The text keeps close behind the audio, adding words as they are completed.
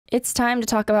It's time to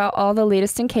talk about all the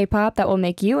latest in K-pop that will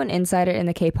make you an insider in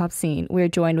the K-pop scene. We're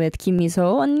joined with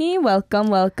Kimmiso 언니. Welcome.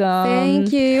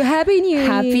 Thank you. Happy New Year.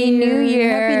 Happy New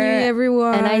Year. Happy New Year,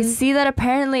 everyone. And I see that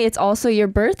apparently it's also your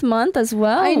birth month as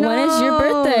well. I know. When is your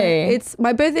birthday? It's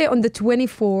my birthday on the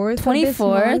 24th.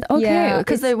 24th? Okay.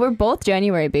 Because we're both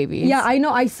January babies. Yeah, I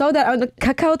know. I saw that on the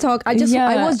Kakao Talk. I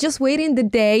was just waiting the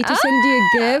day to send you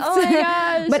a gift. Oh my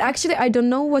gosh. But actually, I don't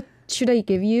know what should I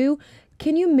give you.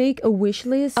 Can you make a wish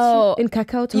list in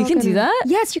Kakao Talk? You can do that?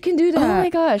 Yes, you can do that. Oh my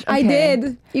gosh. Okay. I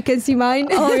did. You can see mine.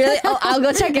 Oh, really? Oh, I'll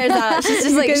go check yours out.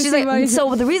 She's like,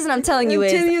 so the reason I'm telling you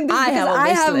is I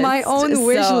have my own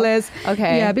wish list.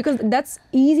 Okay. Yeah, because that's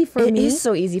easy for me. It is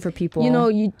so easy for people. You know,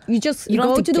 you just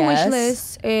go to the guess. wish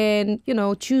list and,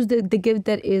 choose the gift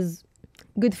that is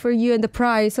good for you and the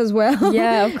price as well.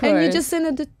 Yeah, of course. And you just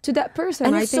send it to that person.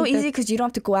 And it's so easy because you don't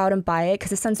have to go out and buy it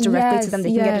because it sends directly to them.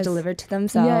 They can get it delivered to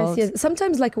themselves. Yes.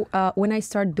 Sometimes like when I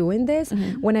start doing this,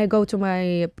 when I go to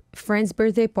my friend's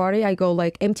birthday party, I go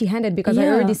like empty-handed because I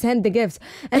already sent the gifts.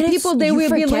 And people, they will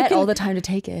be looking all the time to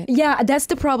take it. Yeah, that's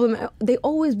the problem. They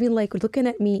always be like looking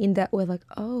at me in that way like,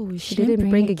 oh, she didn't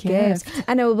bring a gift.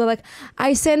 And I will be like,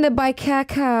 I send it by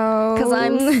Kakao. Because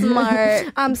I'm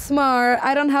smart. I'm smart.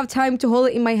 I don't have time to hold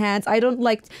it in my hands. I don't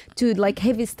like to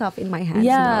heavy stuff in my hands.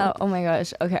 Yeah. No. Oh my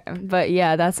gosh. Okay. But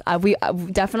yeah, that's we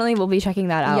definitely will be checking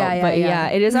that out. Yeah,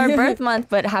 it is our birth month.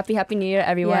 But happy New Year,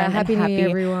 everyone. Yeah, happy New Year,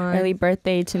 everyone. Early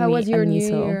birthday to me. How was your and New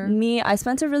Miso. Year? Me, I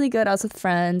spent it really good. I was with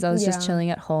friends. I was just chilling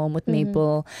at home with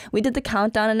Maple. We did the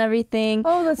countdown and everything.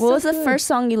 Oh, that's What was so the first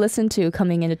song you listened to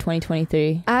coming into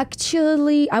 2023?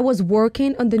 Actually, I was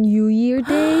working on the New Year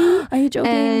day. Are you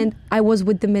joking? And I was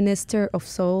with the Minister of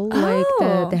Seoul, like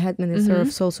the head Minister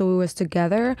of Seoul. So we was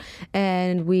together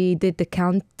and we did the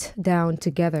countdown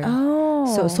together.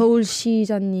 Oh. So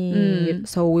서울시장님.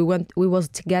 So we was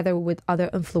together with other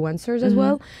influencers as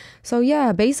well. So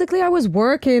yeah, basically I was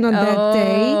working on that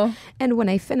day. And when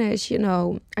I finished,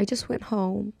 I just went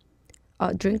home.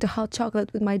 Drink the hot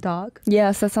chocolate with my dog.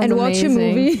 Yes, that sounds and amazing. And watch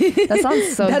a movie. That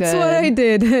sounds so That's good. what I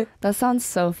did. That sounds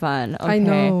so fun. Okay. I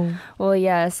know. Well,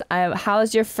 yes.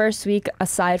 How's your first week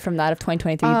aside from that of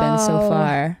 2023 been so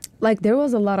far? Like there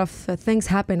was a lot of things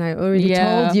happen. I already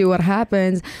told you what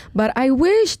happens, but I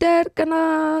wish that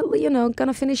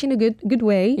gonna finish in a good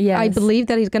way. Yes. I believe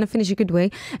that it's gonna finish a good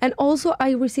way. And also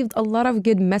I received a lot of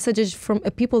good messages from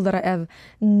people that I have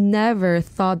never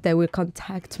thought they would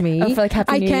contact me. Oh, for like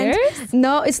Happy New Year?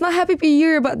 No, it's not Happy New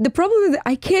Year, but the problem is that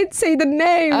I can't say the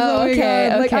names. Oh, okay, my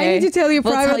God. Like I need to tell you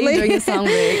privately. We'll tell you during the song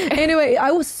break. Anyway, I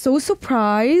was so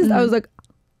surprised. I was like,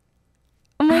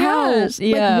 oh my how? Gosh.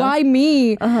 Yeah. Like, why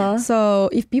me? So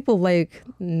if people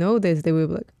know this, they will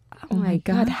be like, oh my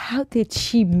God, how did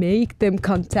she make them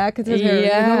contact her? Yeah. You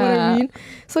know what I mean?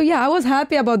 So yeah, I was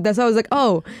happy about that. So I was like,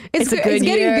 oh, it's getting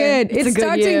good. It's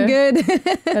starting good.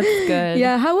 That's good.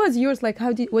 Yeah. How was yours? Like,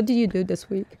 what did you do this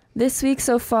week? This week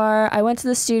so far, I went to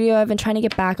the studio. I've been trying to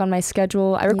get back on my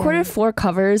schedule. I recorded 4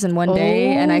 covers in one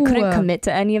day and I couldn't commit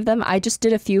to any of them. I just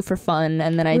did a few for fun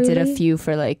and then I did a few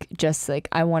for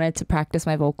I wanted to practice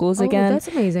my vocals again. That's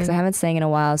amazing. Because I haven't sang in a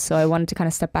while. So I wanted to kind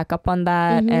of step back up on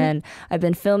that. And I've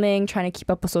been filming, trying to keep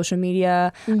up with social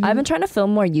media. I've been trying to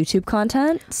film more YouTube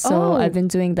content. So I've been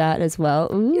doing that as well.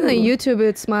 Ooh. YouTube,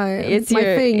 it's my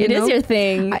thing. It is your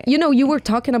thing. You were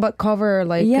talking about cover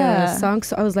songs.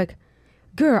 So I was like,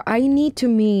 girl, I need to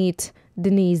meet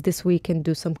Denise this week and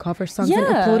do some cover songs and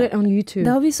upload it on YouTube.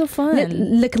 That would be so fun.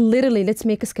 Literally, let's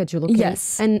make a schedule, okay?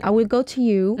 Yes. And I will go to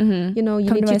you. You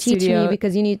need to teach me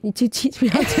because you need to teach me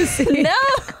how to sing. No!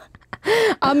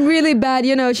 I'm really bad.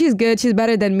 She's good. She's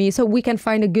better than me. So we can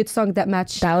find a good song that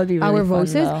match our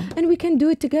voices. Fun, and we can do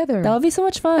it together. That would be so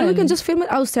much fun. And we can just film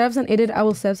it ourselves and edit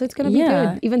ourselves. So it's going to be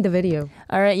good. Even the video.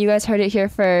 All right. You guys heard it here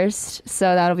first.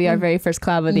 So that'll be our very first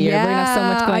collab of the year. We're going to have so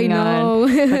much going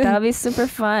on. But that'll be super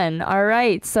fun. All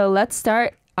right. So let's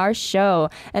start our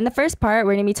show. In the first part,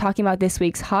 we're going to be talking about this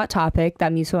week's hot topic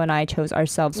that Miso and I chose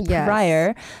ourselves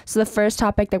prior. So the first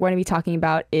topic that we're going to be talking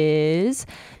about is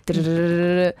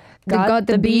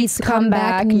갓더비트's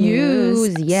comeback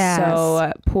news. Yes.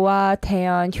 So 보아,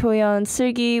 태연, 효연,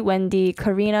 슬기, Wendy,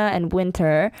 Karina, and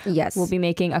Winter will be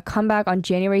making a comeback on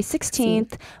January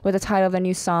 16th with the title of the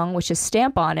new song, which is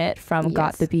Stamp on It from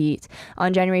Got the Beat.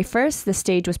 On January 1st, the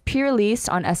stage was pre-released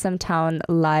on SM Town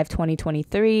Live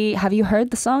 2023. Have you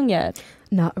heard the song yet?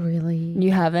 Not really.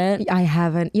 You haven't? I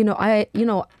haven't.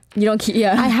 You don't keep,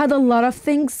 yeah. I had a lot of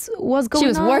things was going on. She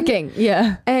was working,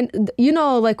 yeah. And, you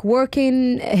know, like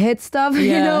working hit stuff,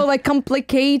 you know, like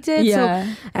complicated. Yeah.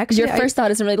 So actually, your first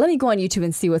thought isn't really, let me go on YouTube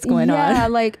and see what's going on. Yeah,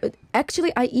 like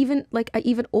actually, I even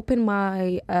open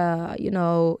my, you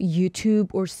know,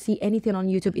 YouTube or see anything on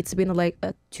YouTube. It's been like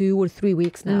 2 or 3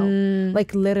 weeks now.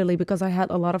 Like literally, because I had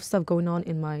a lot of stuff going on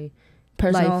in my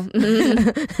personal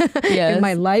life. Yes. In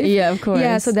my life. Yeah, of course.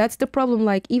 Yeah, so that's the problem.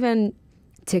 Like even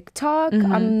TikTok,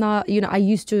 I'm not, you know, I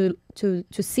used to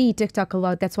see TikTok a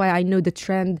lot. That's why I know the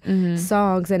trend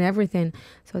songs and everything.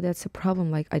 So that's a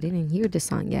problem. Like I didn't hear the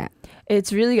song yet.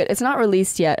 It's really good. It's not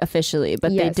released yet officially,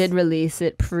 but Yes. they did release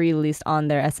it pre-released on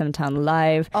their SM Town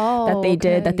Live Oh,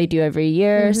 that they do every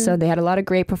year. So they had a lot of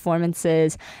great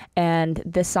performances, and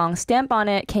the song Stamp on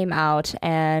It came out,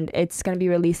 and it's going to be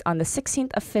released on the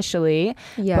 16th officially.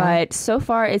 Yeah. But so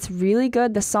far it's really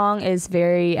good. The song is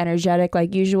very energetic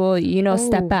like usual. You know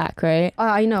Step Back, right?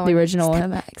 I know. The original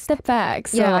Step Back.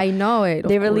 So Yeah, I know it.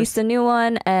 they released a new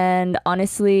one, and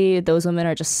honestly, those women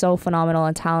are just so phenomenal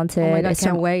and talented. Oh my God, it's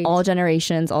can't from wait. all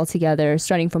generations all together,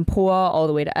 starting from Poa all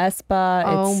the way to aespa.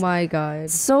 Oh It's my God.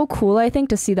 so cool, I think,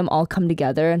 to see them all come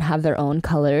together and have their own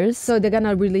colors. So they're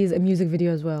gonna release a music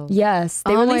video as well. Yes,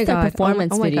 they Oh my released their God.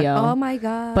 performance my video. God. Oh my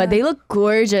God. But they look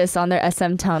gorgeous on their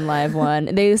SM Town Live one.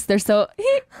 They're so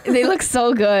they look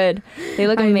so good. They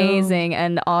look I know. amazing,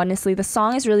 and honestly, the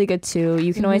song is really good too.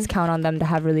 You can always count on them to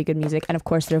have really good music, and of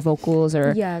course, their vocals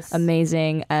are Yes.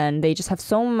 amazing, and they just have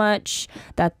so much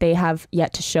that they have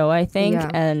yet to show, I think. Yeah.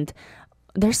 And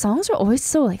their songs are always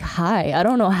so like high. I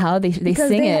don't know how they Because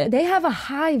sing it. They have a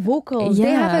high vocal. They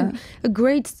Yeah. have a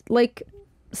great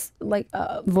Voice.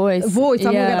 voice.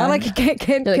 I Yeah.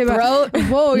 can't Like throat,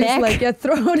 voice neck. like a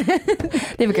throat.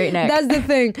 They have a great neck. That's the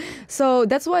thing. So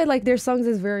that's why like their songs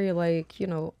is very like, you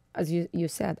know, as you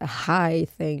said, a high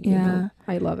thing. You know?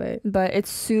 I love it. But it's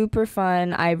super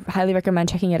fun. I highly recommend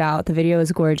checking it out. The video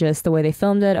is gorgeous. The way they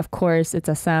filmed it, of course, it's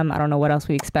SM. I don't know what else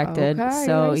we expected. Okay,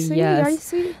 So I see.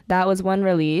 yes, that was one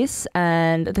release.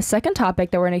 And the second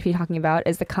topic that we're going to be talking about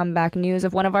is the comeback news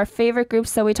of one of our favorite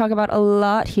groups that we talk about a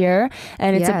lot here.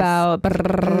 And it's Yes. about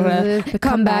the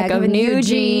comeback of New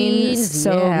Jeans.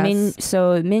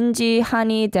 So Minji,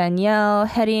 Hani, Danielle,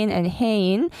 Herin, and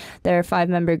Hain, their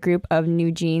 5-member group of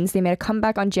New Jeans. They made a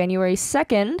comeback on January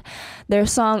 2nd. Their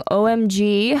song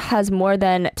OMG has more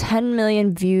than 10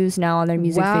 million views now on their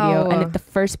music video, and it's the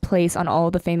first place on all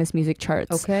the famous music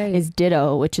charts is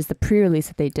Ditto, which is the pre-release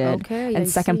that they did. And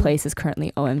second place is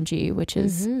currently OMG, which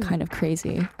is kind of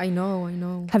crazy. I know.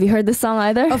 Have you heard this song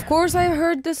either? Of course I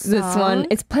heard this song. This one,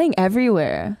 it's playing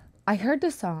everywhere. I heard the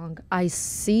song. I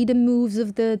see the moves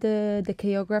of the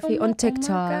choreography on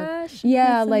TikTok. Oh my gosh,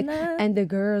 yeah, isn't like that? and the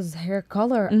girl's hair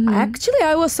color. Actually,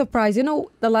 I was surprised. You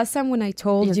know, the last time when I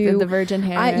told you the virgin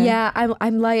hair.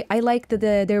 I like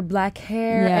their black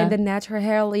hair and the natural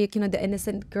hair, like, you know, the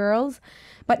innocent girls.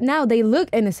 But now they look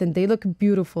innocent. They look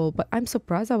beautiful. But I'm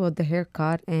surprised about the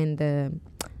haircut and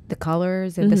the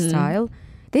colors and the style.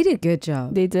 They did a good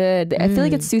job. They did. I feel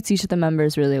like it suits each of the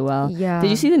members really well. Yeah. Did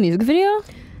you see the music video?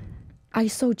 I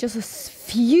saw just a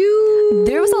few.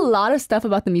 There was a lot of stuff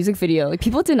about the music video. Like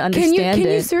people didn't understand it.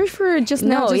 Can you search for it just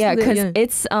now? No, yeah, because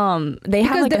it's they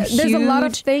have like there's a lot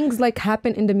of things like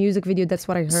happen in the music video. That's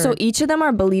what I heard. So each of them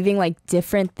are believing like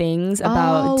different things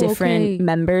about different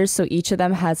members. So each of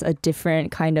them has a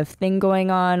different kind of thing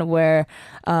going on where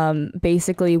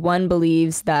basically one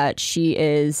believes that she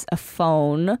is a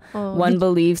phone. One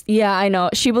believes, I know.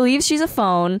 She believes she's a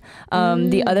phone.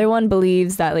 The other one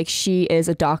believes that like she is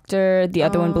a doctor. The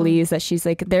other one believes that she's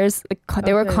like, there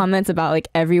were comments about like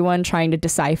everyone trying to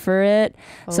decipher it.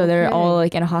 So they're all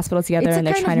like in a hospital together and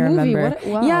they're trying to remember.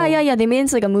 Wow. Yeah. They made it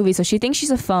into like a movie. So she thinks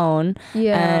she's a phone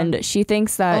and she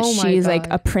thinks that she's like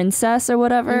a princess or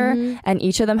whatever. And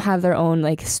each of them have their own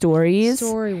like stories.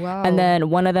 Wow. And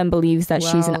then one of them believes that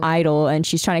she's an idol and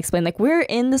she's trying to explain like, we're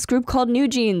in this group called New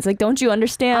Jeans. Like, don't you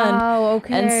understand? Oh,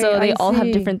 okay. And so they all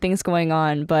have different things going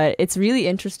on. But it's really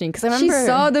interesting because I remember she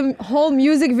saw the whole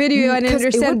music video and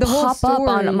understand the whole story. Pop up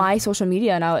on my social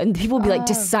media now, and people would be like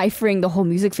deciphering the whole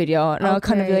music video, and I'll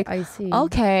kind of be like, I see.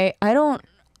 Okay,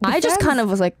 I just kind of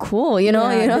was like, cool, you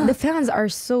know. The fans are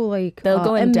so like they'll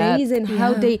go in amazing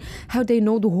depth. how they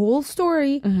know the whole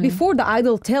story before the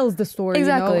idol tells the story.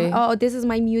 Exactly. You know? Oh, this is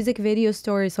my music video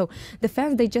story. So the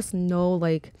fans, they just know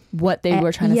like what they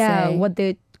were trying to say. Yeah, what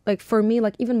they like. For me,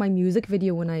 like even my music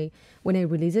video when I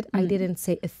release it, I didn't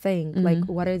say a thing. Like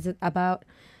what is it about?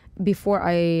 Before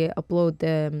I upload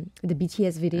the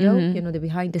BTS video, you know, the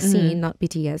behind the scene, not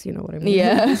BTS, you know what I mean?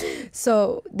 Yeah.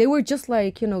 So they were just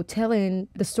like, you know, telling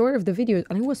the story of the video,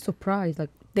 and I was surprised. Like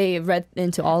they read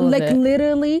into all of it. Like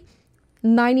literally,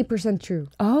 90% true.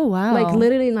 Oh, wow. Like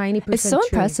literally 90% It's so true.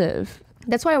 impressive.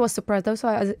 That's why I was surprised. That's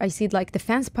why I see like the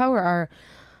fans' power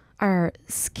are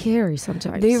scary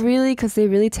sometimes. They really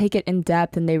take it in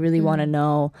depth and they really want to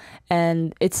know.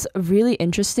 And it's really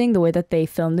interesting the way that they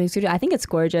film these videos. I think it's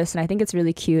gorgeous and I think it's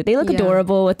really cute. They look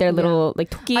adorable with their little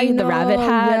like toki, the rabbit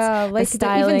hats. Yeah, like the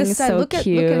styling is so look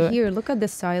cute. Look at here. Look at the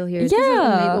style here.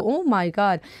 Yeah. Oh my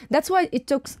god. That's why it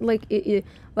took like it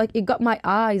got my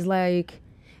eyes like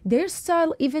their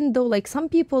style. Even though like some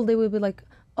people they will be like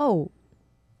oh.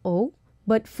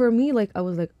 But for me, like, I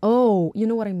was like, oh, you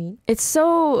know what I mean? It's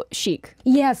so chic.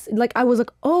 Yes. Like, I was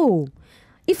like, oh,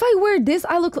 if I wear this,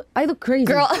 I look crazy.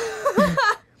 Girl.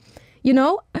 You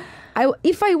know?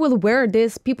 If I will wear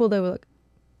this, people, they were like,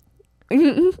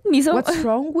 Miso? what's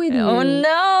wrong with you? Oh,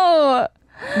 no.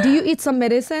 Do you eat some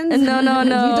medicines? No. You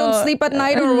don't sleep at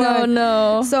night or what?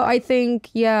 No. So I think,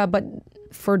 yeah, but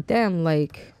for them,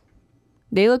 like...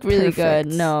 They look really Perfect.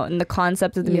 good. No, and the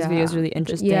concept of the music video is really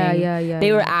interesting. Yeah.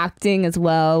 They were acting as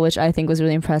well, which I think was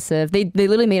really impressive. They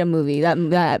literally made a movie. That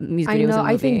music video was a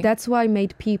movie. I think that's why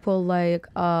made people like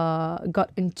got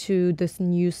into this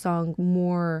new song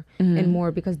more and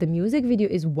more because the music video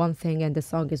is one thing and the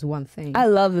song is one thing. I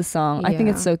love the song. I think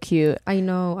it's so cute. I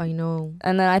know.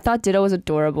 And then I thought Ditto was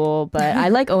adorable, but I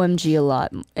like OMG a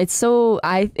lot. It's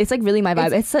like really my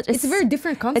vibe. It's a very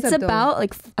different concept. It's about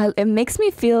like it makes me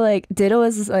feel like Ditto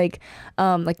is like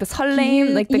the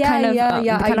설레임, like the kind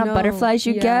of butterflies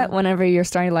you get whenever you're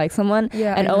starting to like someone.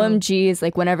 Yeah, and OMG is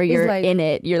like whenever you're like, in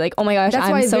it, you're like, oh my gosh,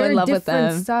 I'm so in love with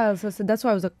them. Styles. So that's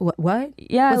why I was like, what?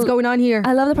 Yeah, what's going on here?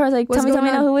 I love the part like, tell me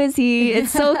now, who is he?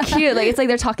 It's so cute. Like it's like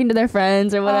they're talking to their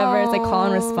friends or whatever. It's like call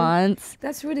and response.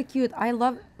 That's really cute. I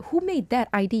love. Who made that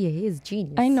idea? He is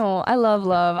genius. I know. I love.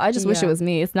 I just wish it was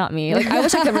me. It's not me. Like I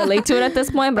wish I could relate to it at this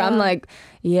point, but I'm like,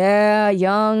 yeah,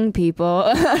 young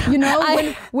people. You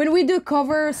know, when we do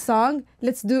cover song,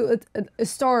 let's do a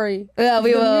story. Yeah,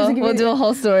 we will. We'll do a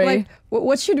whole story. Like,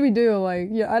 what should we do? Like,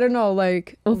 yeah, I don't know.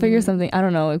 Like, we'll figure something. I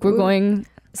don't know. Like, we're going.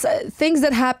 So, things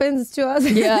that happens to us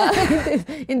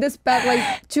in this past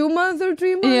like 2 months or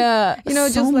 3 months. Yeah, you know,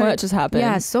 so just like, much has happened.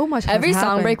 Yeah, so much. Every has song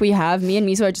happened. break we have, me and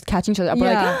Miso are just catching each other up.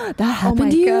 We're like, that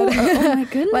happened to you? Oh my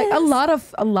goodness! Like a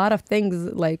lot of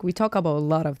things. Like we talk about a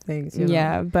lot of things. You know?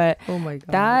 Yeah, but oh my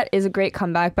god, that is a great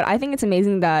comeback. But I think it's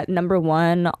amazing that number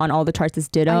 1 on all the charts is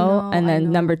Ditto, and then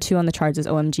number 2 on the charts is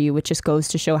OMG, which just goes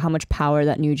to show how much power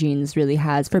that New Jeans really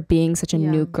has for being such a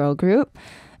new girl group.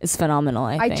 It's phenomenal,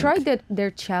 I think. I tried their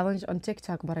challenge on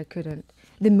TikTok, but I couldn't.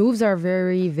 The moves are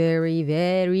very, very,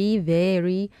 very,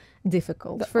 very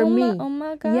difficult for me. Oh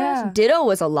my gosh. Yeah. Ditto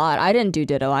was a lot. I didn't do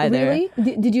Ditto either.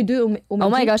 Really? Did you do OMG? Oh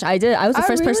my gosh, I did. I was the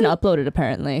first person to upload it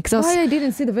apparently. Why I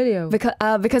didn't see the video? Because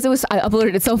I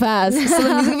uploaded it so fast. So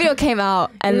the music video came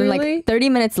out and then like 30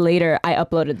 minutes later I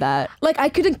uploaded that. Like I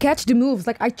couldn't catch the moves.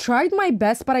 Like I tried my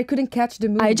best but I couldn't catch the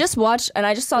moves. I just watched and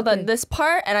I just saw this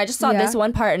part and I just saw this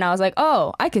one part and I was like,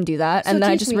 oh, I can do that. And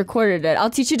then I just recorded it. I'll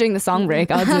teach you during the song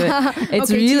break. I'll do it. It's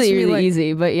really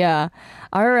easy, but yeah.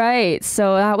 All right.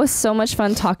 So that was so much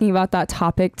fun talking about that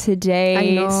topic today. I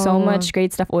know. So much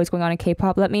great stuff always going on in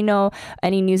K-pop. Let me know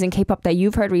any news in K-pop that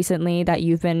you've heard recently that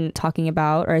you've been talking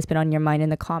about or has been on your mind in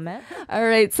the comment. All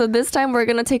right. So this time we're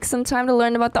going to take some time to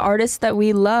learn about the artists that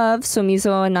we love. So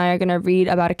Miso and I are going to read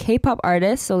about a K-pop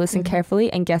artist. So listen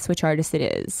carefully and guess which artist it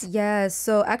is. Yes.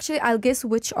 So actually I'll guess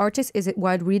which artist is it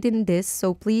while reading this.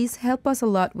 So please help us a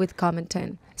lot with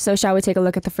commenting. So shall we take a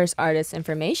look at the first artist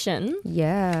information?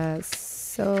 Yes.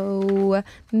 So,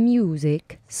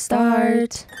 music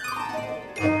start.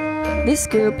 This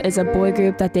group is a boy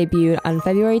group that debuted on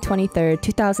February 23rd,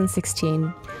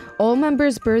 2016. All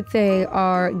members' birthdays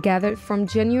are gathered from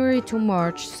January to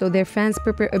March, so their fans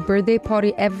prepare a birthday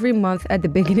party every month at the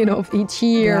beginning of each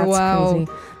year. That's wow.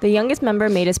 Crazy. The youngest member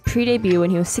made his pre-debut when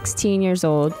he was 16 years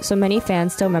old, so many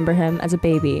fans still remember him as a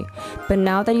baby. But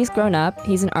now that he's grown up,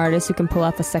 he's an artist who can pull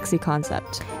off a sexy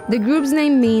concept. The group's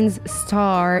name means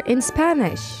star in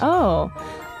Spanish. Oh.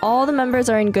 All the members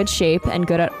are in good shape and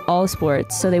good at all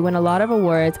sports, so they win a lot of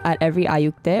awards at every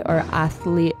Ayukdae or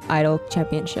Athlete Idol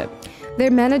Championship. Their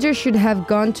manager should have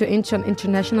gone to Incheon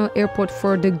International Airport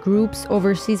for the group's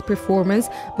overseas performance,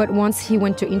 but once he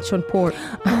went to Incheon Port.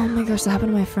 Oh my gosh, that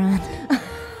happened to my friend.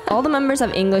 All the members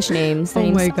have English names. The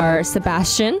names are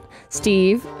Sebastian,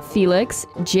 Steve, Felix,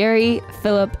 Jerry,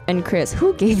 Philip, and Chris.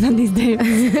 Who gave them these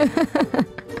names?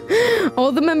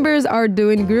 All the members are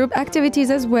doing group activities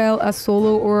as well as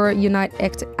solo or unite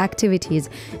activities.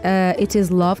 It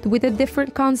is loved with a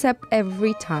different concept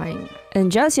every time.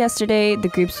 And just yesterday,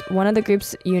 one of the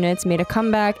group's units made a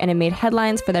comeback and it made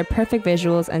headlines for their perfect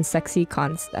visuals and sexy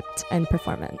concept and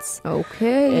performance.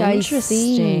 Okay,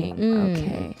 interesting. I see.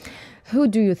 Okay. Who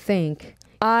do you think?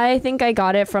 I think I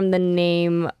got it from the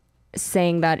name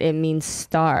saying that it means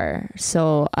star.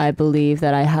 So I believe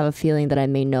that I have a feeling that I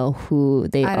may know who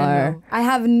they I are. don't know. I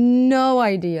have no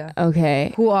idea.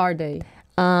 Okay. Who are they?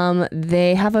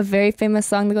 They have a very famous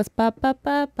song that goes ba ba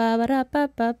ba ba ba ba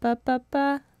ba ba ba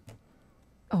ba.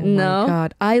 Oh no? my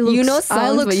god. I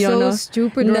look but you don't know.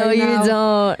 stupid no, right now. No, you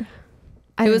don't.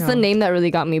 I It was know. the name that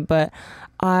really got me, but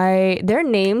their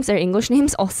names, their English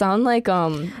names all sound like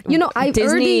I've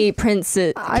Disney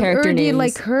character names.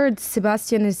 like heard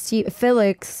Sebastian and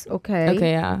Felix.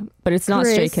 Okay, yeah, but it's not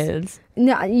Stray Kids.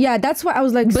 No, yeah, that's why I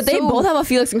was like. But they both have a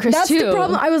Felix and Chris that's too. That's the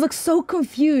problem. I was like so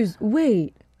confused.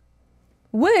 Wait.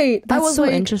 That's I was so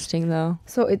like, interesting though.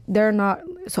 So they're not.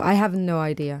 So I have no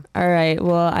idea. All right.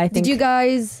 Well, I think. Did you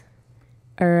guys?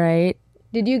 All right.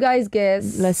 Did you guys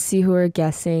guess? Let's see who we're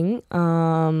guessing.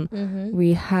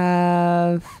 We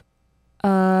have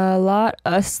a lot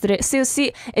of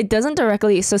see, it doesn't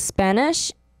directly. So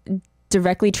Spanish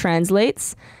directly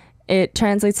translates. It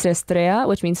translates to estrella,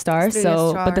 which means star.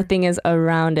 Star. But the thing is,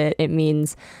 around it, it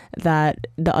means that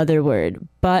the other word.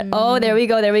 But there we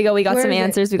go. We got some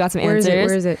answers. Where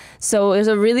is it? So there's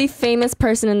a really famous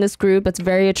person in this group that's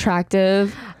very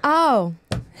attractive. Oh.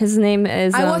 His name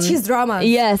is... I watch his dramas.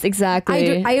 Yes,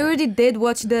 exactly. I already did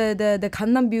watch the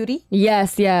Gangnam Beauty.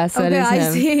 Yes. Okay,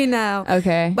 I see now.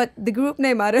 Okay. But the group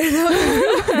name, I don't know.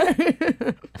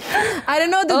 I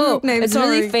don't know the group name. It's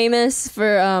really famous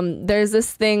for... there's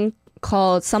this thing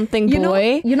called Something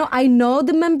Boy. I know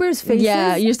the members' faces.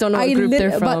 Yeah, you just don't know what group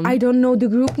they're from. But I don't know the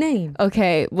group name.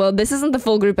 Okay, well, this isn't the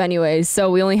full group anyways,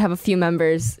 so we only have a few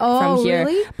members from here.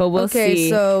 Really? But we'll see. Okay,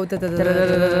 so...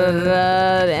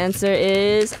 The answer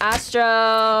is Astro.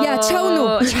 Yeah,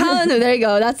 Chaunu. Chaunu, there you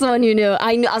go. That's the one you knew.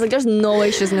 I was like, there's no way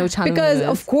she doesn't know Chaunu. Because,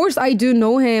 of course, I do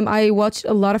know him. I watched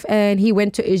a lot of... And he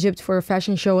went to Egypt for a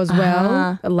fashion show as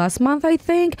well. Last month, I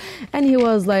think. And he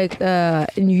was like a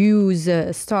news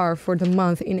star for the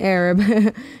month in Arab.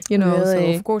 Really?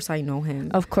 So of course I know him.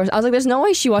 Of course. I was like, there's no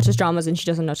way she watches dramas and she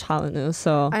doesn't know Chaunu,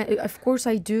 so... Of course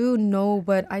I do know,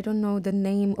 but I don't know the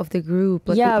name of the group.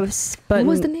 Like, yeah, but... What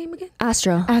was the name again?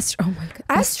 Astro. Oh my god.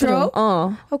 Astro?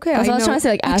 Oh. Okay, I was trying to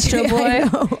say like Astro Boy.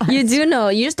 You do know.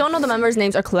 You just don't know the members'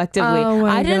 names or collectively. Oh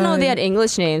my I didn't know God. they had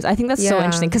English names. I think that's so Yeah.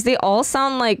 interesting because they all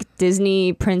sound like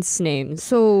Disney prince names.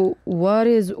 So what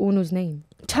is Unu's name?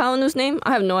 Chaonu's name?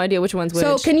 I have no idea which one's which.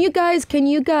 So can you guys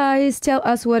tell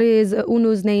us what is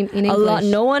Unu's name in English? A lot.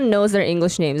 No one knows their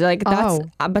English names. Like that's.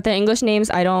 Oh. But their English names,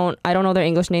 I don't know their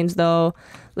English names though.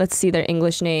 Let's see their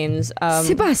English names.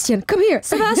 Sebastian, come here.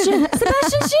 Sebastian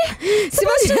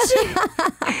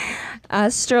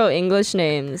Astro English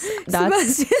names.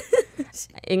 That's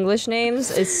English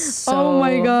names is so. Oh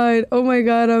my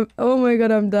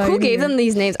god, I'm dying. Who gave them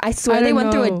these names? I swear they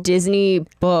went through a Disney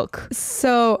book.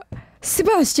 So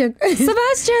Sebastian,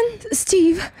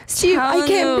 Steve, Chaunu. I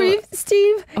can't breathe.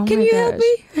 Steve, Oh can my you help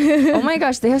me? Oh my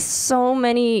gosh, they have so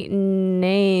many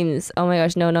names. Oh my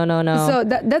gosh, no. So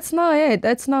that's not it.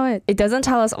 It doesn't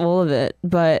tell us all of it,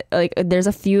 but like there's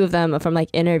a few of them from like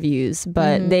interviews,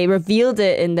 but they revealed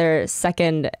it in their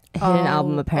second hidden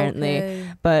album apparently. Okay.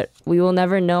 But we will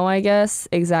never know, I guess,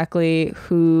 exactly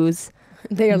who's.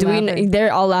 They're laughing.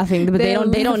 They're all laughing, but they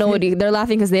don't know it. They're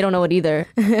laughing because they don't know it either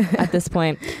at this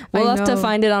point. We'll have to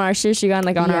find it on our Shirshigan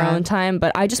like on our own time.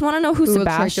 But I just want to know who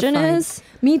Sebastian is.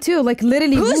 Me too. Like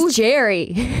literally, Who's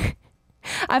Jerry?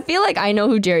 I feel like I know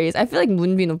who Jerry is. I feel like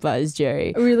Moonbin Oppa is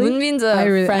Jerry. Really? Moonbin's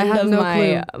friend of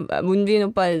my...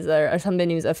 Moonbin Oppa is our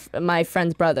선배님's my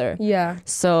friend's brother. Yeah.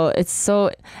 So it's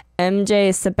so... MJ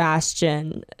is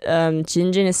Sebastian.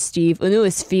 Jinjin is Steve. Unu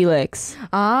is Felix.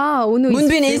 Unu is Moonbin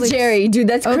Felix. is Jerry. Dude,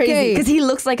 that's crazy. Okay. Because he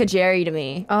looks like a Jerry to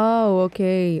me. Oh,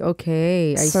 okay.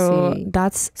 I see.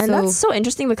 That's so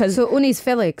interesting because... So Uni is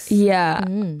Felix. Yeah.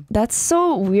 That's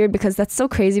so weird because that's so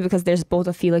crazy because there's both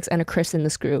a Felix and a Chris in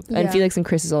this group. And Yeah. Felix and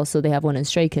Chris is also, they have one in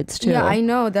Stray Kids too. Yeah, I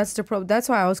know. That's the problem. That's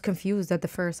why I was confused at the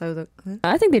first. I was like, huh?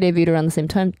 I think they debuted around the same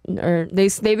time, or they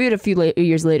debuted a few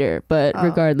years later. But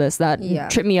regardless, that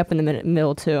tripped me up in the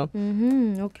middle too.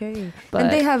 Okay. But-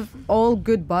 and they have all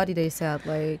good body, they said.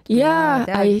 Like, Yeah,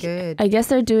 they're good. I guess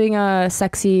they're doing a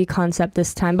sexy concept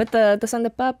this time. But the song, the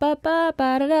ba ba ba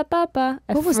ba da da ba ba.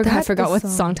 I forgot what the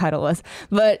song title was.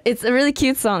 But it's a really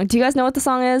cute song. Do you guys know what the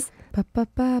song is? Ba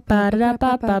da da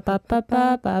ba ba ba ba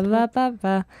ba ba ba ba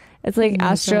ba. It's like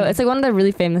Astro. It's like one of the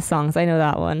really famous songs. I know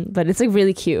that one, but it's like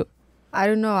really cute. I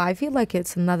don't know. I feel like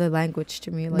it's another language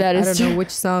to me. Like, That is I don't know which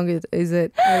song is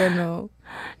it. I don't know.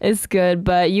 It's good,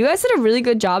 but you guys did a really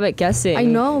good job at guessing. I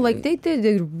know, like they did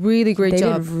a really great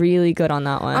job. They did really good on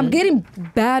that one. I'm getting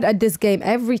bad at this game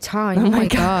every time. Oh my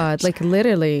god, like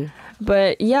literally.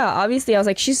 But yeah, obviously I was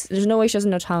like, there's no way she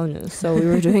doesn't know Chaunu. So we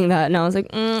were doing that, and I was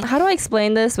like, how do I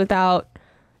explain this without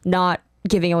not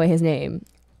giving away his name?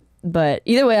 But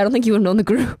either way, I don't think you would know the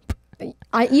group.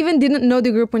 I even didn't know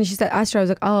the group when she said Astro. I was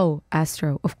like, oh,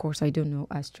 Astro. Of course, I do know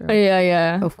Astro.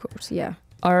 Yeah. Of course, yeah.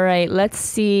 All right, let's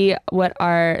see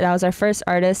that was our first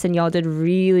artist, and y'all did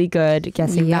really good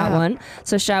guessing that one.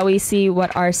 So shall we see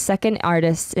what our second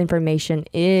artist's information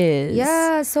is?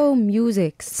 Yeah, so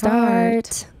music.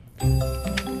 Start.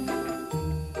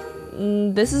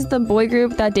 This is the boy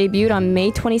group that debuted on May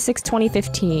 26,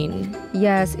 2015.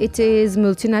 Yes, it is a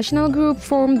multinational group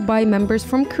formed by members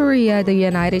from Korea, the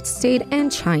United States,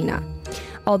 and China.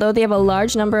 Although they have a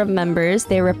large number of members,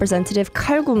 they are a representative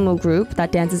칼군무 group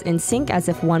that dances in sync as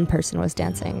if one person was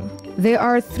dancing. There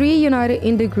are 3 united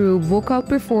in the group, vocal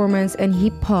performance and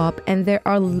hip-hop, and there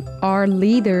are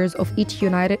leaders of each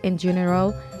united and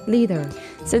general leader.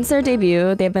 Since their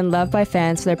debut, they have been loved by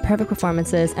fans for their perfect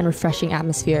performances and refreshing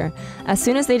atmosphere. As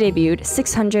soon as they debuted,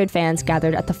 600 fans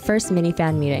gathered at the first mini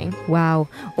fan meeting. Wow.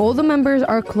 All the members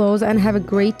are close and have a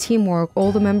great teamwork.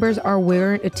 All the members are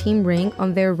wearing a team ring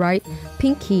on their right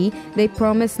pinky. They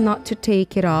promise not to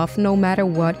take it off no matter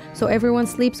what, so everyone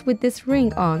sleeps with this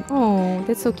ring on. Oh,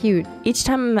 that's so cute. Each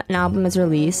time an album is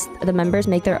released, the members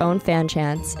make their own fan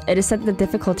chants. It is said that the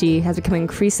difficulty has become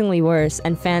increasingly worse,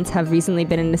 and fans have recently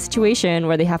been in a situation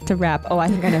where they have to rap. Oh, I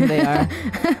think I know who they are.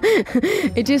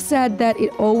 It is said that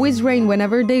it always rains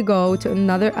whenever they go to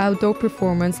another outdoor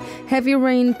performance. Heavy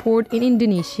rain poured in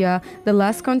Indonesia, the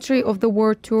last country of the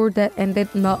world tour that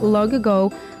ended not long ago,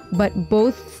 but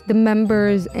both the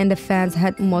members and the fans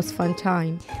had most fun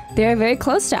time. They are very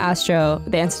close to Astro,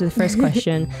 the answer to the first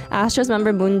question. Astro's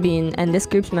member Moonbin and this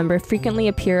group's member frequently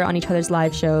appear on each other's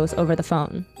live shows over the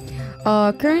phone.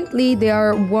 Currently, they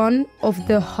are one of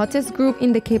the hottest group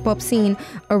in the K-pop scene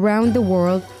around the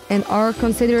world and are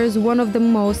considered as one of the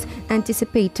most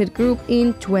anticipated group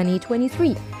in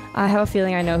 2023. I have a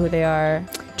feeling I know who they are.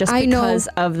 Just because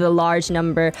of the large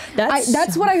number. That's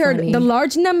so what I heard. funny. The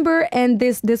large number and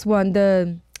this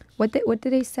one. What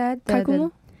did they said?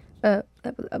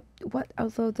 What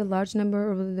also the large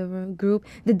number of the group.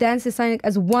 The dance is signed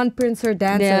as one Princer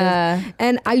dancer. Yeah.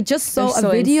 And I just saw a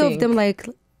video of them like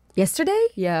yesterday.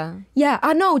 Yeah. Yeah.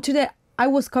 I know today. I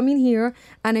was coming here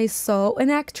and I saw an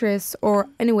actress or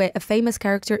anyway a famous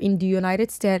character in the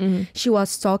United States. Mm-hmm. She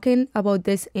was talking about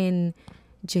this in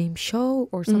James show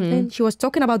or something. She was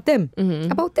talking about them,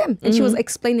 and she was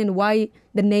explaining why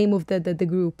the name of the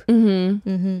group.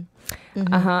 And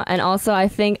also, I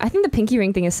think the pinky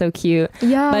ring thing is so cute.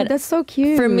 Yeah, but that's so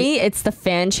cute. For me, it's the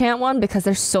fan chant one because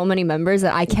there's so many members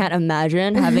that I can't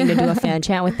imagine having to do a fan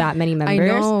chant with that many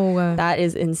members. I know. That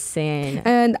is insane.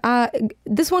 And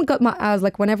this one got my ass.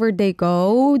 Like whenever they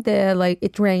go,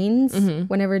 it rains.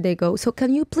 Whenever they go, so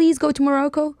can you please go to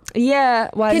Morocco?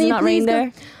 Yeah. Why does it not rain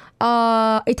there?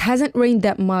 It hasn't rained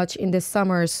that much in the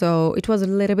summer, so it was a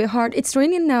little bit hard. It's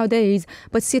raining nowadays,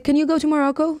 but still, can you go to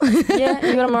Morocco? Yeah,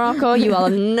 you go to Morocco, you all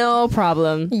have no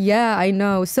problem. Yeah, I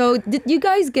know. So did you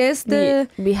guys guess the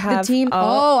team?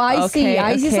 I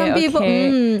see some people.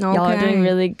 Y'all are doing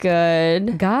really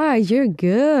good. Guys, you're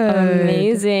good.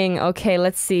 Amazing. Okay,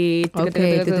 let's see.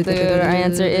 Okay. Our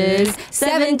answer is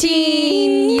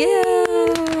 17. Yeah.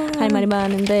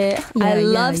 I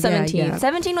love 17. Yeah.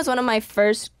 17 was one of my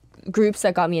first groups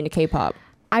that got me into K-pop.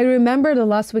 I remember the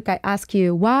last week I asked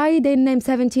you why they named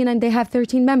 17 and they have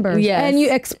 13 members. Yes. And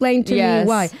you explained to me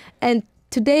why. And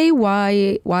today,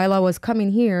 while I was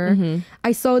coming here,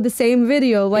 I saw the same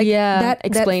video. That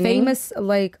famous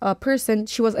person,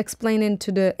 she was explaining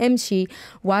to the MC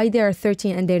why there are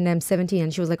 13 and they're named 17.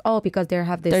 And she was like, because they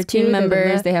have this 13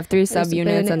 members, they have 3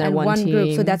 subunits and they're one team.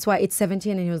 Group. So that's why it's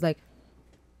 17. And he was like,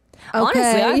 okay.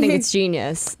 Honestly, I think it's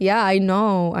genius. Yeah, I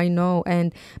know.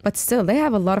 But still, they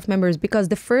have a lot of members because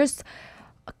the first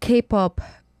K-pop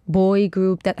boy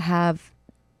group that have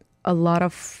a lot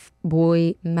of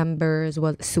boy members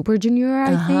was Super Junior,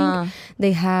 I think.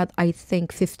 They had,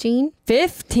 15.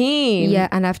 15? Yeah,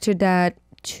 and after that,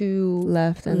 2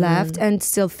 left and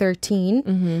still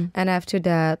 13. And after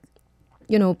that,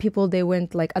 people, they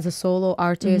went as a solo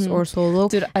artist or solo.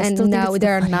 Dude, and now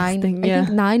there are 9, I think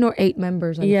 9 or 8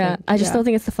 members. I just still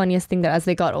think it's the funniest thing that as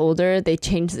they got older, they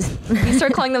changed. They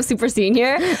start calling them super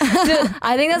senior. Dude,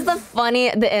 I think that's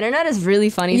the internet is really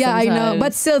funny sometimes. I know.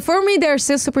 But still, for me, they're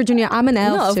still super junior. I'm an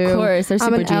elf too. Of course, they're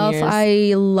super juniors. I'm an elf.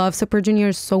 I love super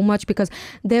juniors so much because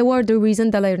they were the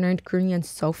reason that I learned Korean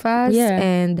so fast. Yeah.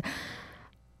 And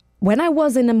when I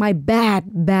was in my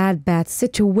bad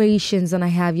situations and I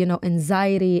have,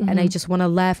 anxiety and I just want to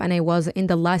laugh and I was in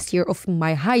the last year of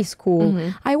my high school,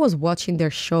 I was watching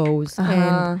their shows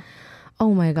and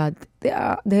oh my God,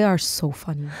 they are so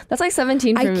funny. That's like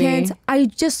 17 for me. I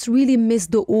just really miss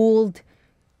the old,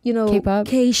 K-pop?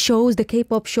 the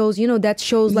K-pop shows, that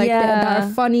shows like that are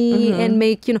funny and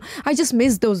make, I just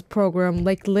miss those programs,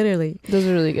 like literally. Those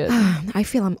are really good. I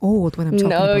feel I'm old when I'm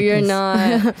talking about this. No, you're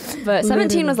not. But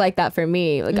 17 was like that for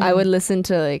me. Like I would listen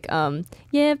to like,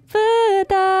 예쁘다.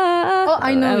 Oh,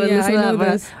 I know, I know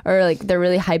this. Or like the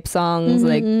really hype songs,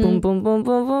 like boom, boom, boom,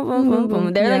 boom, boom, boom, boom,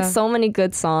 boom. There are like so many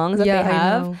good songs that they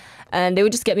have. I know. And they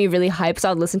would just get me really hyped. So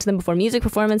I would listen to them before music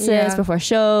performances, before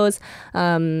shows.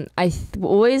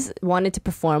 Always wanted to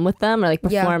perform with them or like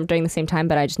perform during the same time,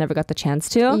 but I just never got the chance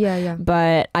to. Yeah.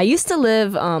 But I used to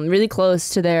live really close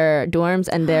to their dorms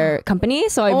and their company.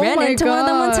 So I ran into one of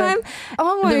them one time.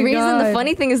 Oh my God. The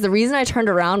funny thing is the reason I turned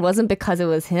around wasn't because it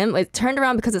was him. It turned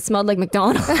around because it smelled like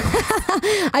McDonald's.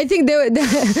 I think they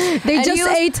just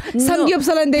ate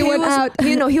samgyeopsal and they went out.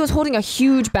 He was holding a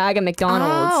huge bag of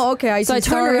McDonald's. Oh, okay. So I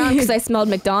turned around because I smelled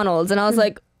McDonald's and I was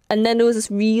like, and then there was this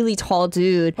really tall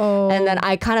dude and then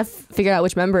I kind of figured out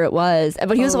which member it was,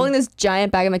 but he was holding this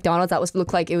giant bag of McDonald's that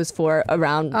looked like it was for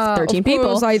around 13 people.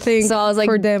 Course, I think. So I was like,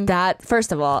 for them. that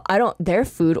first of all, their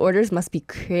food orders must be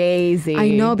crazy. I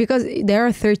know, because there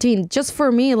are 13 just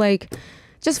for me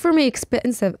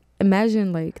expensive.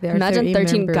 Imagine like there are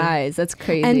 13 guys. That's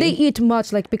crazy. And they eat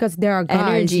much, like, because there are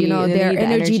guys, their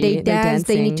energy, they dance,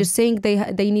 they need to sing,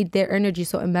 they need their energy.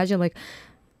 So imagine like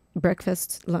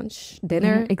breakfast, lunch,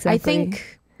 dinner. Exactly. I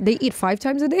think they eat 5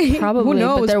 times a day. Probably. Who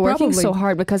knows? But they're working Probably. so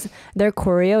hard because their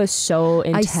choreo is so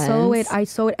intense. I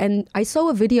saw it. And I saw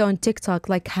a video on TikTok,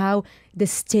 like how the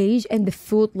stage and the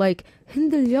food like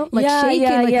흔들려, like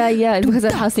shaking. Yeah. Because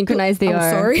of how synchronized they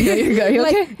are. Sorry. No, you're good. You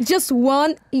okay?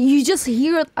 Like you just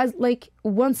hear it as like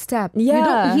one step. Yeah. You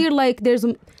don't hear like there's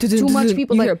too much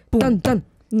people like dun dun.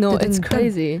 No, it's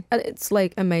crazy. It's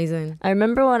like amazing. I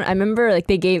remember like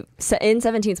they gave in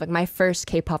 17, it's like my first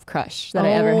K-pop crush that I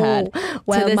ever had.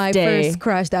 Well, my first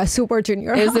crush, that Super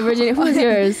Junior. It was Super Junior. Who's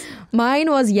yours? Mine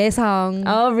was Yesung.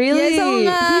 Oh, really?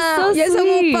 예성아. He's so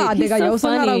sweet. 오빠. He's 내가 so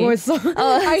여성아라고 했어.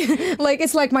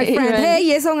 It's like my friend. Hey,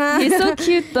 예성아. He's so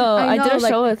cute though. I did a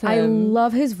show with him. I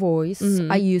love his voice.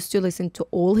 I used to listen to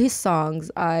all his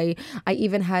songs. I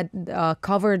even had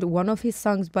covered one of his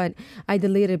songs, but I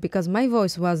deleted because my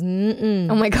voice was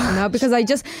oh my god. No, because I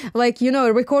just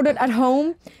recorded at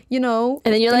home, and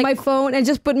then you're like my phone and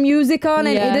just put music on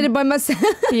and edit it by myself.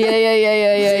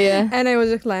 Yeah. And I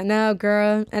was just like, no,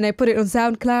 girl, and I put it on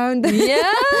SoundCloud.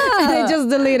 Yeah. And I just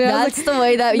deleted it. That's the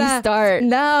way that you start.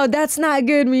 No, that's not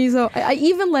good, Miso. I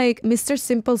even like Mr.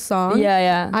 Simple song.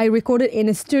 Yeah. I recorded in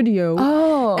a studio.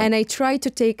 Oh. And I tried to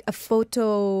take a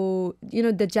photo,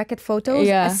 the jacket photos,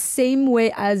 the same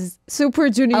way as Super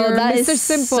Junior. Oh, that Mr. is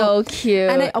Simple. so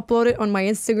cute. And I uploaded on my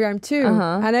Instagram too.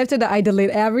 And after that, I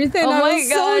delete everything. Oh my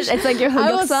gosh, it's like your hookup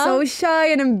I was so shy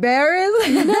and embarrassed.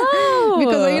 No.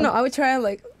 Because, I would try and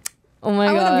like, oh my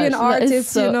gosh. I want to be an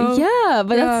artist, Yeah,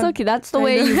 but that's so cute. That's the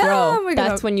way you grow. Oh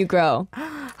That's when you grow.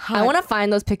 I want to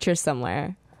find those pictures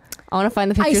somewhere. I want to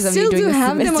find the pictures of you doing this. I still do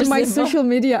have them on my Simple. social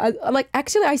media.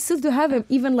 Actually, I still do have them.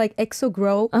 Even like EXO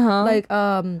Grow. Like,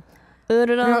 I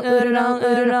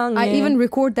even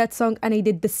record that song and I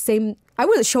did the same. I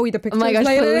will show you the pictures later. Oh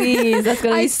my gosh, please. That's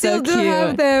going to be I still so cute. do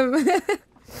have them.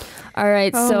 All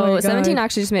right, so 17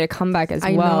 actually just made a comeback as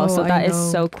well. So that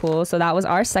is so cool. So that was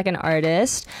our second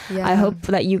artist. Yeah. I hope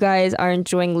that you guys are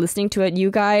enjoying listening to it.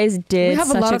 You guys did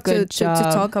such a good job. To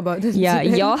talk about this. Yeah,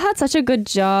 y'all had such a good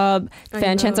job.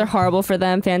 Fan chants are horrible for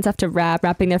them. Fans have to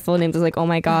rapping their full names. I was like, oh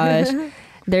my gosh.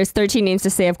 There's 13 names to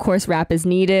say. Of course, rap is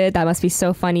needed. That must be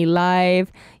so funny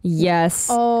live. Yes.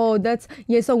 Oh,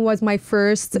 Yesung was my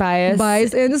first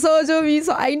bias in Sojomi.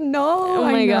 So I know. Oh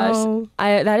my gosh.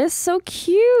 That is so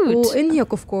cute. Oh,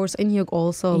 Inhyuk, of course. Inhyuk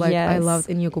also. Like, I loved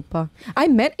Inhyuk Oppa. I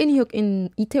met Inhyuk in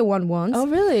Itaewon once. Oh,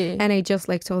 really? And I just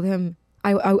like told him,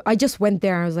 I just went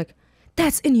there. I was like,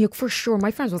 that's Inhyuk for sure.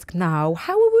 My friends was like, no,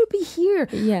 how will we be here?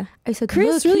 Yeah. I said,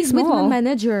 Korea's look, really he's small. with my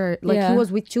manager. Like, he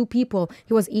was with 2 people.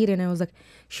 He was eating. I was like,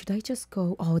 should I just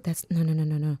go? Oh, that's,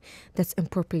 no. That's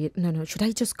inappropriate. No. Should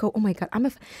I just go? Oh my God.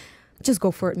 Just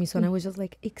go for it, Miso. And I was just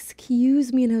like,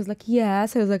 excuse me. And I was like,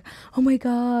 yes. I was like, oh my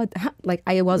God. Like,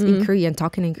 I was in Korean,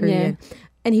 talking in Korean. Yeah.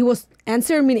 And he was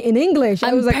answering me in English.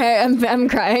 I was like, I'm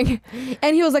crying.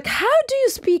 And he was like, how do you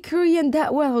speak Korean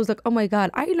that well? I was like, oh my God,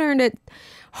 I learned it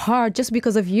hard just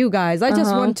because of you guys. I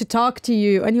just want to talk to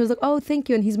you. And he was like, oh, thank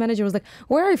you. And his manager was like,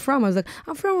 where are you from? I was like,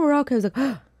 I'm from Morocco. I was like,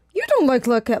 oh, You don't look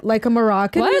like a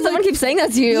Moroccan. Why does everyone keep saying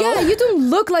that to you? Yeah, you don't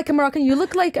look like a Moroccan. You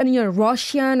look like a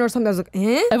Russian or something. I was like,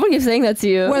 eh? Everyone keeps saying that to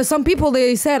you. Well, some people,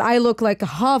 they said I look like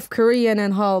half Korean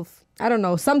and half, I don't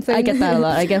know, something. I get that a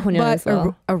lot. I get Hunya as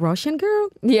well. A Russian girl?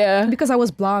 Yeah. Because I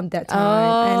was blonde that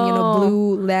time and,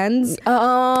 blue lens.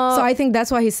 Oh. So I think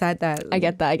that's why he said that. I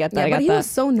get that. But he was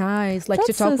so nice, like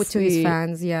to talk to his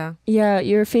fans. Yeah. Yeah,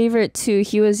 your favorite too.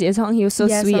 He was so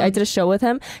sweet. I did a show with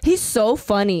him. He's so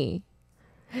funny.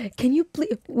 Can you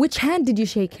please? Which hand did you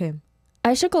shake him?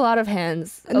 I shook a lot of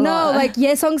hands. Like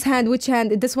Yesung's hand. Which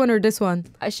hand? This one or this one?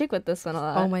 I shake with this one a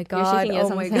lot. Oh my god! You're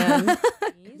shaking Yesung's hand.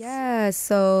 Yeah.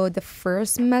 So the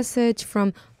first message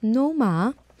from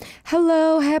Noma.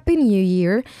 Hello, Happy New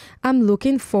Year. I'm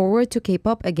looking forward to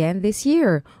K-pop again this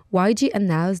year. YG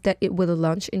announced that it will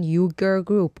launch a new girl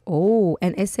group. Oh,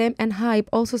 and SM and Hype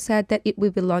also said that it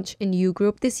will be launched a new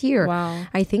group this year. Wow.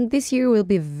 I think this year will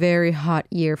be a very hot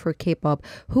year for K-pop.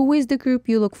 Who is the group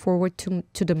you look forward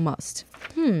to the most?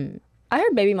 I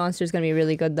heard Baby Monster is going to be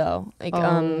really good though. Like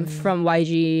from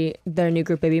YG, their new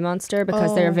group Baby Monster,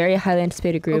 because they're a very highly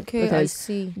anticipated group. Okay, because I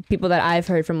see. People that I've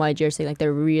heard from YG are saying like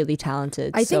they're really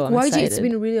talented. I think YG, it's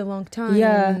been a really long time.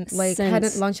 Yeah, like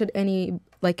hadn't launched any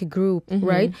like a group,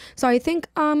 right? So I think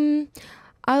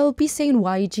I'll be saying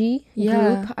YG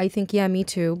group. I think me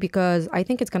too, because I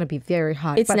think it's gonna be very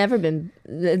hot. They've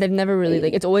never really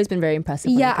like, it's always been very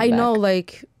impressive. Yeah, I know,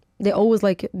 like they always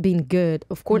like being good.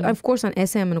 Of course on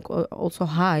SM and also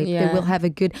Hype, they will have a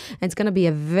good, and it's gonna be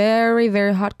a very,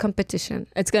 very hot competition.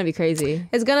 It's gonna be crazy.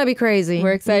 It's gonna be crazy.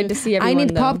 We're excited to see everyone. I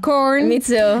need popcorn. Me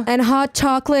too. And hot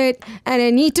chocolate, and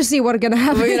I need to see what's gonna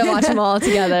happen. We're gonna watch them all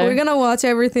together. We're gonna watch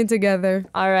everything together.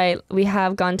 All right, we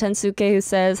have Gantensuke who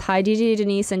says, "Hi DJ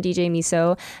Denise and DJ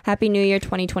Miso. Happy New Year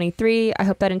 2023. I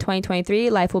hope that in 2023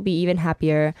 life will be even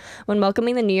happier. When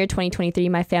welcoming the New Year 2023,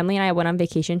 my family and I went on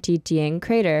vacation to Dieng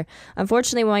Crater.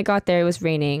 Unfortunately, when I got there, it was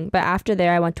raining, but after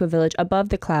there, I went to a village above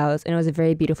the clouds, and it was a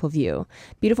very beautiful view.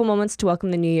 Beautiful moments to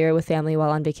welcome the new year with family while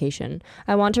on vacation.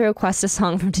 I want to request a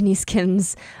song from Denise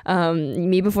Kim's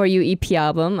Me Before You EP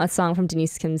album, a song from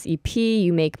Denise Kim's EP,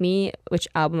 You Make Me, which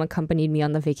album accompanied me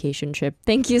on the vacation trip.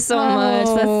 Thank you so much.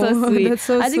 That's so sweet. That's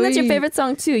so I think that's your favorite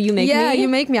song, too, You Make Me. Yeah, You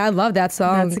Make Me. I love that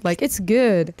song. Like, it's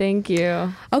good. Thank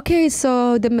you. Okay,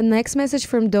 so the next message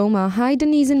from Doma. Hi,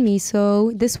 Denise and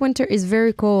Miso. This winter is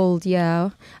very cold.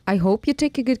 Yeah. I hope you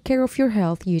take a good care of your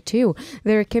health. You too.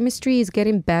 Their chemistry is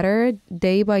getting better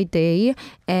day by day,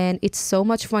 and it's so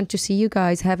much fun to see you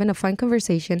guys having a fun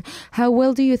conversation. How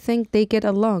well do you think they get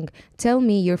along? Tell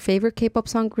me your favorite K-pop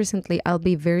song recently. I'll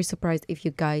be very surprised if you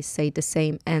guys say the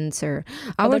same answer.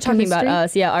 They're talking about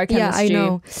us. Yeah, our chemistry. Yeah, I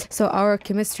know. So our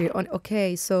chemistry.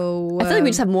 Okay, so I feel like we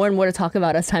just have more and more to talk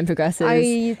about as time progresses.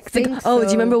 I think like, oh, do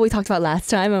you remember what we talked about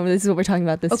last time? This is what we're talking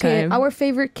about this time. Our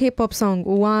favorite K-pop song.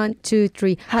 1, 2,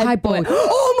 3. Hi Boy.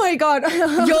 Oh my god.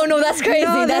 Yo, no, that's crazy.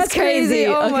 No, that's crazy.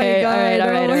 Oh okay, my god.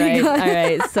 All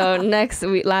right. So next,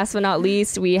 last but not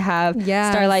least, we have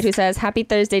Starlight who says, "Happy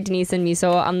Thursday, Denise and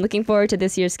Miso. I'm looking forward to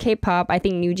this year's K-pop. I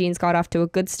think NewJeans got off to a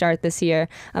good start this year.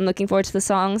 I'm looking forward to the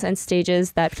songs and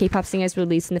stages that K-pop singers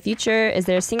release in the future. Is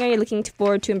there a singer you're looking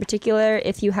forward to in particular?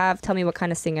 If you have, tell me what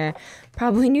kind of singer.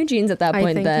 Probably NewJeans at that point,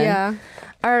 I think, then. Yeah.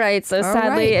 All right, so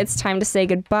sadly it's time to say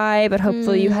goodbye, but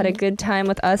hopefully you had a good time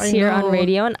with us here on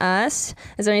Radio and Us.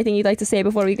 Is there anything you'd like to say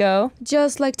before we go?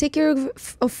 Just like take care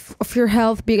of your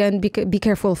health, be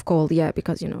careful of cold,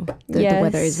 because the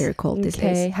weather is very cold these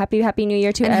days. Happy New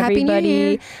Year to everybody. Happy New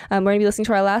Year. We're going to be listening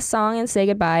to our last song and say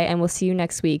goodbye, and we'll see you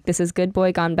next week. This is Good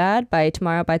Boy Gone Bad by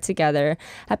Tomorrow by Together.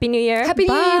 Happy New Year. Happy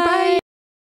New Year. Bye.